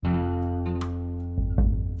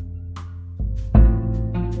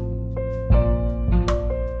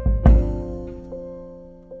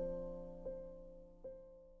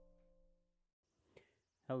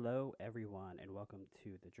Hello, everyone, and welcome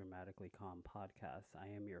to the Dramatically Calm podcast.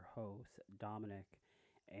 I am your host, Dominic.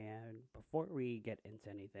 And before we get into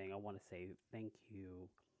anything, I want to say thank you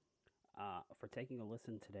for taking a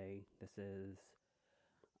listen today. This is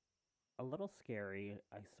a little scary,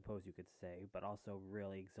 I suppose you could say, but also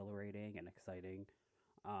really exhilarating and exciting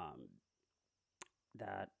um,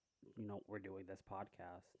 that, we're doing this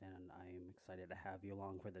podcast. And I'm excited to have you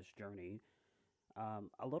along for this journey.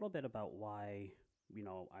 A little bit about why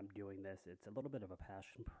I'm doing this. It's a little bit of a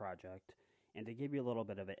passion project, and to give you a little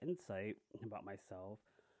bit of an insight about myself,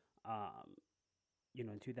 um, in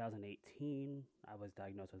 2018, I was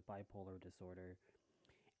diagnosed with bipolar disorder,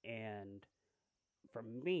 and for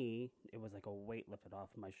me, it was like a weight lifted off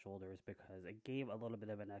my shoulders because it gave a little bit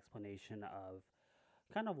of an explanation of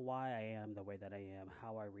kind of why I am the way that I am,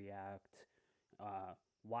 how I react,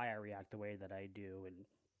 why I react the way that I do, and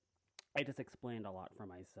I just explained a lot for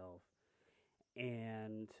myself.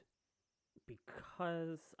 And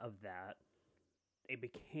because of that, it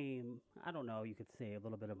became, I don't know, you could say a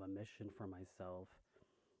little bit of a mission for myself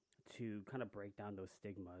to kind of break down those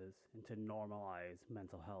stigmas and to normalize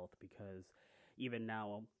mental health because even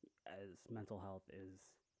now, as mental health is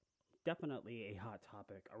definitely a hot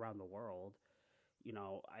topic around the world,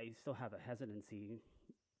 I still have a hesitancy,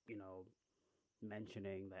 you know,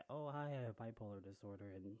 mentioning that, oh, I have bipolar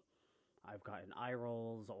disorder and I've gotten eye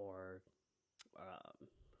rolls or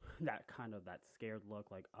that kind of that scared look,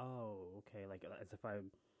 like, oh, okay, like as if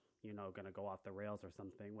I'm, gonna go off the rails or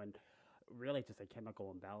something. When really it's just a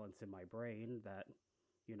chemical imbalance in my brain that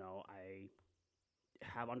I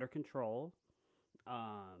have under control.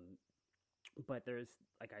 Um, but there's,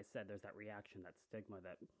 like I said, there's that reaction, that stigma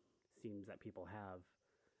that seems that people have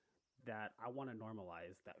that I want to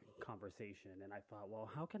normalize that conversation. And I thought, well,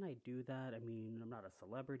 how can I do that? I mean, I'm not a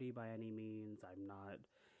celebrity by any means. I'm not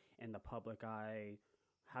in the public eye.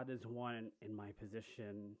 How does one in my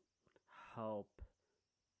position help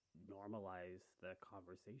normalize the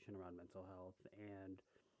conversation around mental health? And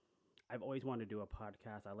I've always wanted to do a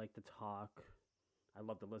podcast. I like to talk. I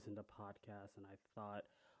love to listen to podcasts. And I thought,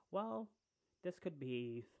 well, this could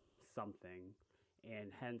be something.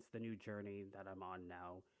 And hence the new journey that I'm on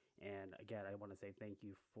now. And again, I want to say thank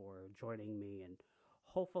you for joining me. And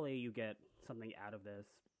hopefully you get something out of this.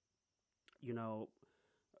 You know,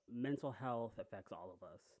 mental health affects all of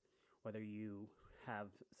us, whether you have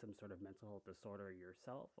some sort of mental health disorder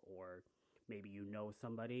yourself, or maybe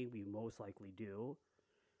somebody, we most likely do,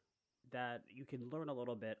 that you can learn a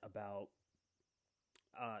little bit about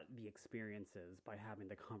the experiences by having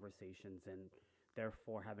the conversations and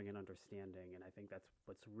therefore having an understanding. And I think that's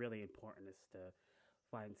what's really important, is to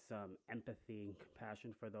find some empathy and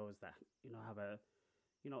compassion for those that, have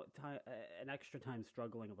an extra time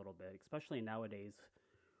struggling a little bit, especially nowadays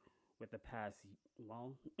with the past,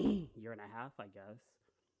 well, year and a half, I guess.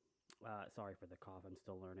 Sorry for the cough. I'm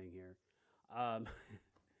still learning here. Um,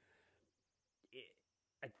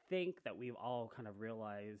 I think that we've all kind of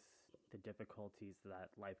realized the difficulties that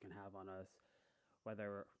life can have on us,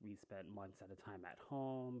 whether we spent months at a time at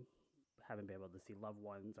home, haven't been able to see loved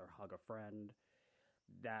ones or hug a friend.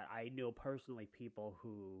 That I know personally people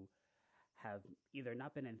who have either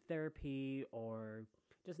not been in therapy or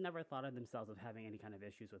just never thought of themselves of having any kind of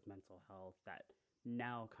issues with mental health, that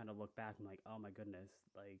now kind of look back and like, oh my goodness,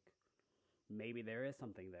 like maybe there is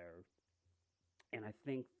something there. And I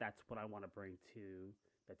think that's what I want to bring to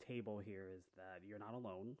the table here, is that you're not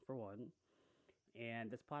alone, for one.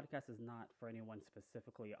 And this podcast is not for anyone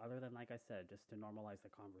specifically, other than, like I said, just to normalize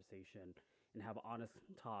the conversation and have honest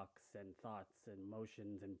talks and thoughts and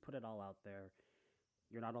emotions and put it all out there.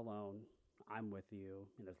 You're not alone. I'm with you,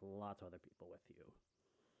 and there's lots of other people with you.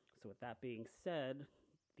 So, with that being said,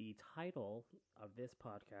 the title of this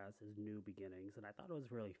podcast is New Beginnings, and I thought it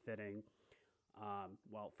was really fitting.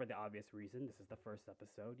 Well, for the obvious reason, this is the first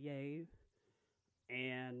episode, yay.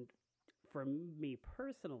 And for me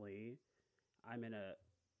personally, I'm in a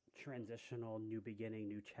transitional new beginning,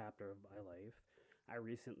 new chapter of my life. I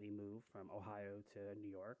recently moved from Ohio to New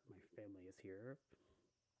York. My family is here.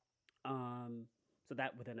 So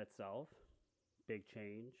that within itself, big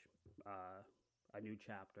change, a new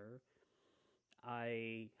chapter.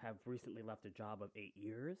 I have recently left a job of 8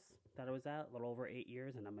 years that I was at, a little over 8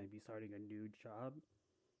 years, and I'm going to be starting a new job.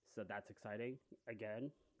 So that's exciting.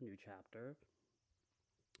 Again, new chapter.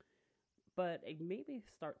 But it made me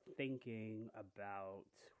start thinking about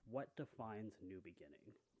what defines a new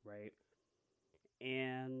beginning, right?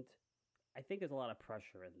 And I think there's a lot of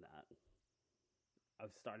pressure in that, of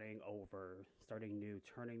starting over, starting new,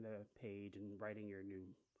 turning the page and writing your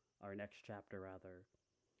next chapter rather.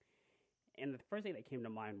 And the first thing that came to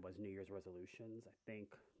mind was New Year's resolutions. I think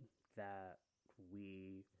that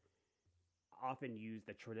we often use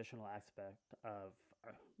the traditional aspect of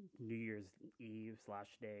New Year's Eve slash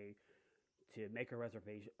day to make a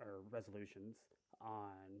reservation or resolutions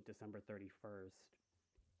on December 31st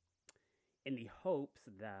in the hopes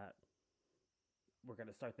that we're going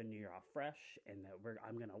to start the new year off fresh and that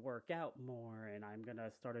I'm going to work out more and I'm going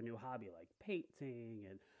to start a new hobby like painting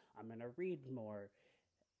and I'm going to read more.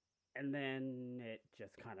 And then it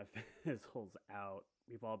just kind of fizzles out.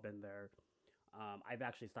 We've all been there. I've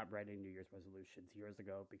actually stopped writing New Year's resolutions years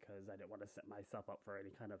ago because I didn't want to set myself up for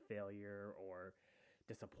any kind of failure or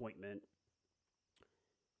disappointment.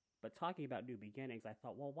 But talking about new beginnings, I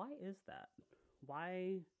thought, well, why is that?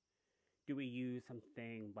 Why do we use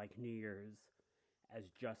something like New Year's as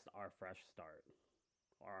just our fresh start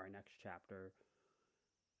or our next chapter?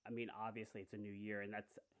 I mean, obviously, it's a new year, and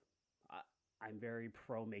I'm very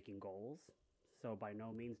pro making goals. So by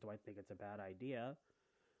no means do I think it's a bad idea.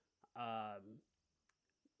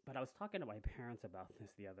 But I was talking to my parents about this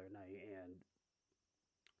the other night, and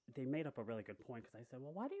they made up a really good point because I said,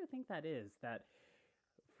 well, why do you think that is? That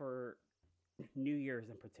for New Year's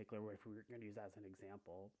in particular, if we were going to use that as an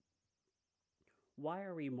example, why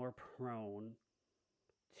are we more prone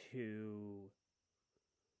to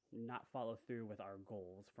not follow through with our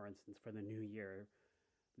goals, for instance, for the new year,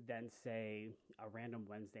 than say a random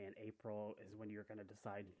Wednesday in April is when you're going to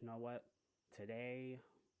decide, you know what, today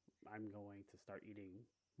I'm going to start eating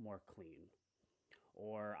more clean,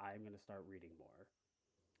 or I'm going to start reading more?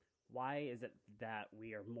 Why is it that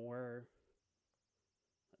we are more,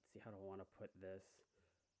 let's see, how do I want to put this,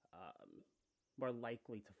 more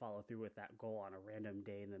likely to follow through with that goal on a random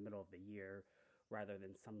day in the middle of the year rather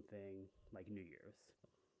than something like New Year's?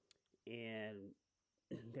 And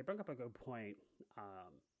they bring up a good point.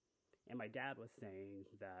 And my dad was saying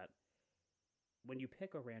that when you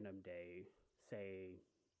pick a random day, say,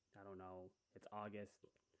 I don't know, it's August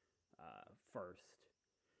 1st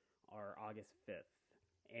or August 5th,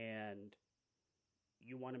 and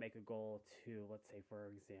you want to make a goal to, let's say, for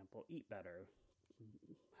example, eat better,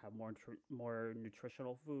 have more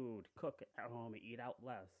nutritional food, cook at home, eat out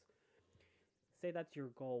less. Say that's your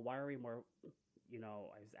goal. Why are we more,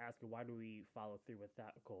 I was asking, why do we follow through with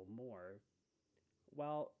that goal more?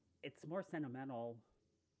 Well, it's more sentimental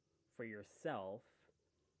for yourself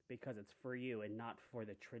because it's for you and not for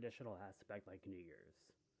the traditional aspect like New Year's.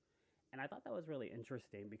 And I thought that was really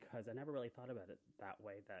interesting because I never really thought about it that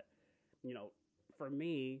way. That, for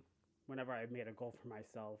me, whenever I made a goal for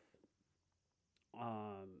myself,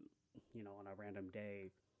 on a random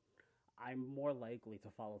day, I'm more likely to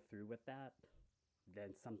follow through with that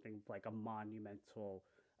than something like a monumental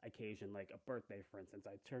occasion, like a birthday, for instance.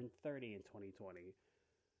 I turned 30 in 2020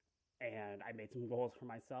 and I made some goals for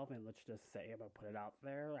myself, and let's just say, I'm going to put it out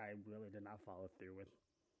there, I really did not follow through with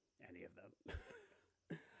any of them.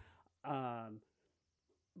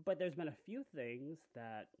 But there's been a few things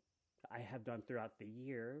that I have done throughout the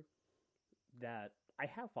year that I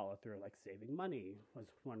have followed through, like saving money was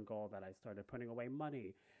one goal that I started putting away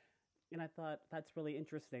money. And I thought that's really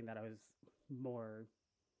interesting that I was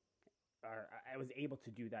able to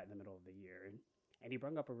do that in the middle of the year. And he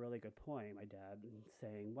brought up a really good point, my dad,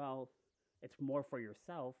 saying, well, it's more for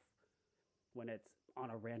yourself when it's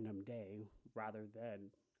on a random day rather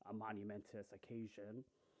than a monumentous occasion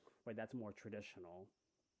where that's more traditional.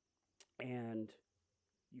 And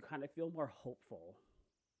you kind of feel more hopeful,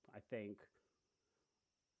 I think,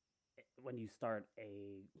 when you start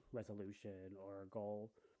a resolution or a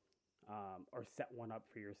goal, or set one up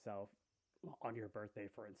for yourself on your birthday,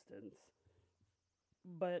 for instance.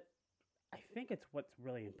 But I think it's what's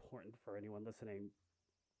really important for anyone listening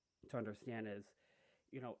to understand is,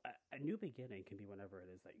 a new beginning can be whenever it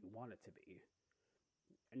is that you want it to be.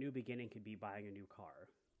 A new beginning could be buying a new car.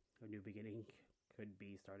 A new beginning could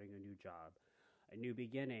be starting a new job. A new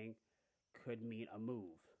beginning could mean a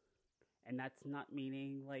move. And that's not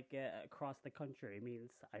meaning like across the country. It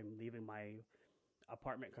means I'm leaving my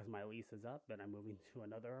apartment because my lease is up and I'm moving to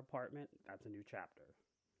another apartment. That's a new chapter.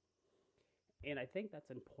 And I think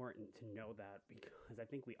that's important to know that because I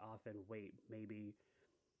think we often wait maybe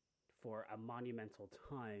for a monumental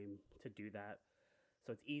time to do that.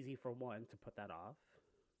 So it's easy for one to put that off,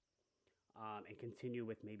 and continue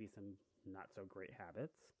with maybe some not so great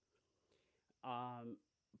habits.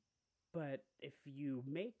 But if you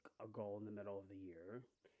make a goal in the middle of the year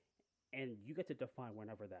and you get to define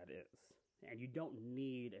whenever that is, and you don't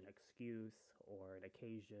need an excuse or an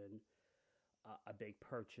occasion, a big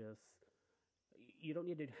purchase, you don't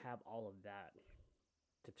need to have all of that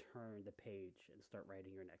to turn the page and start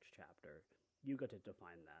writing your next chapter. You get to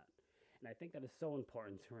define that. And I think that is so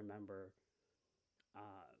important to remember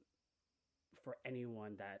uh, for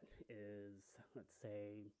anyone that is, let's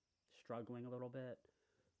say, struggling a little bit,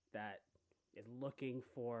 that is looking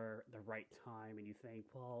for the right time, and you think,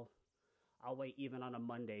 well, I'll wait even on a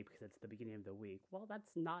Monday because it's the beginning of the week. Well,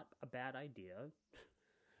 that's not a bad idea,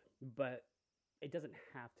 but it doesn't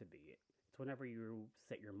have to be. It's whenever you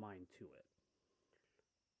set your mind to it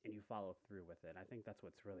and you follow through with it. I think that's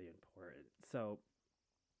what's really important. So,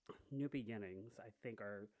 new beginnings, I think,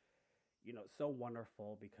 are so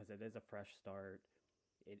wonderful because it is a fresh start.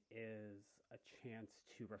 It is a chance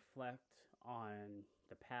to reflect on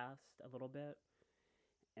the past a little bit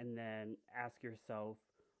and then ask yourself,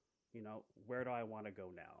 where do I want to go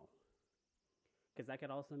now? Because that could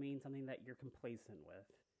also mean something that you're complacent with.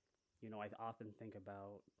 I often think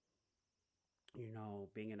about,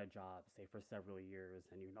 being in a job, say, for several years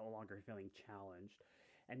and you're no longer feeling challenged.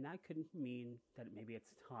 And that could mean that maybe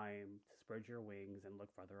it's time to spread your wings and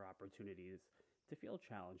look for other opportunities to feel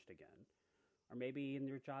challenged again. Or maybe in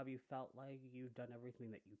your job you felt like you've done everything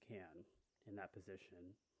that you can in that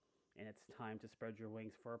position. And it's time to spread your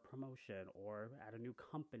wings for a promotion or at a new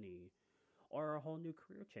company or a whole new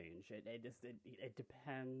career change. It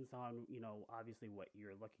depends on, obviously what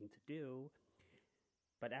you're looking to do.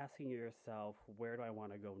 But asking yourself, where do I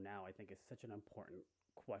want to go now, I think is such an important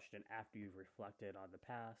question after you've reflected on the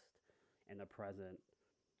past and the present,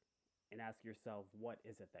 and ask yourself, what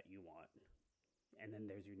is it that you want? And then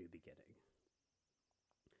there's your new beginning.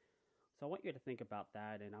 So I want you to think about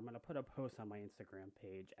that, and I'm going to put a post on my Instagram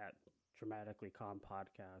page at Dramatically Calm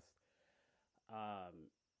Podcast. I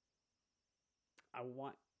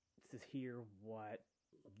want to hear what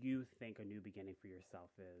you think a new beginning for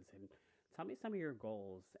yourself is, and tell me some of your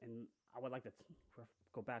goals. And I would like to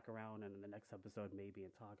go back around and in the next episode maybe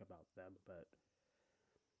and talk about them. But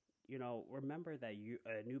remember that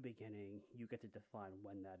a new beginning, you get to define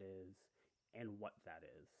when that is and what that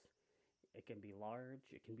is. It can be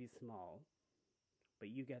large, it can be small, but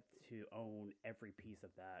you get to own every piece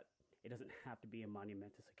of that. It doesn't have to be a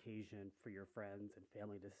monumentous occasion for your friends and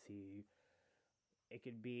family to see. It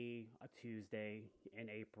could be a Tuesday in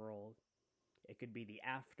April. It could be the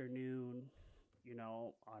afternoon,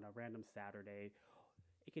 on a random Saturday.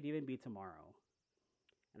 It could even be tomorrow.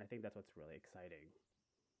 And I think that's what's really exciting.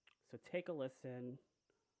 So take a listen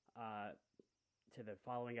to the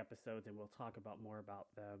following episodes, and we'll talk about more about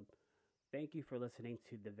them. Thank you for listening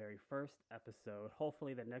to the very first episode.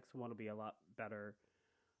 Hopefully the next one will be a lot better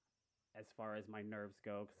as far as my nerves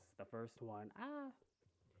go, because the first one,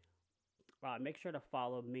 make sure to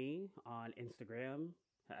follow me on Instagram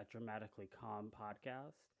at Dramatically Calm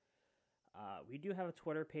Podcast. We do have a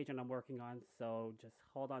Twitter page and I'm working on, so just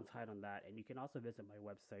hold on tight on that. And you can also visit my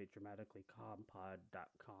website,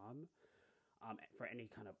 dramaticallycalmpod.com, for any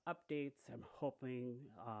kind of updates. I'm hoping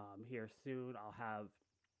here soon I'll have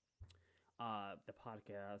the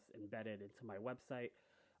podcast embedded into my website.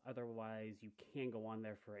 Otherwise, you can go on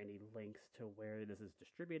there for any links to where this is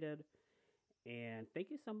distributed. And thank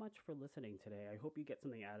you so much for listening today. I hope you get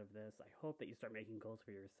something out of this. I hope that you start making goals for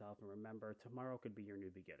yourself. And remember, tomorrow could be your new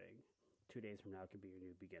beginning. 2 days from now could be your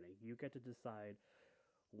new beginning. You get to decide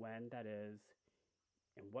when that is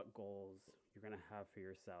and what goals you're going to have for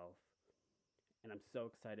yourself. And I'm so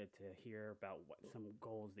excited to hear about what some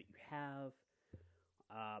goals that you have.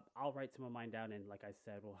 I'll write some of mine down, and like I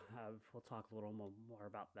said, we'll talk a little more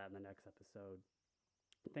about that in the next episode.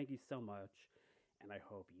 Thank you so much, and I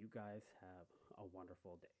hope you guys have a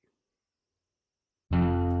wonderful day.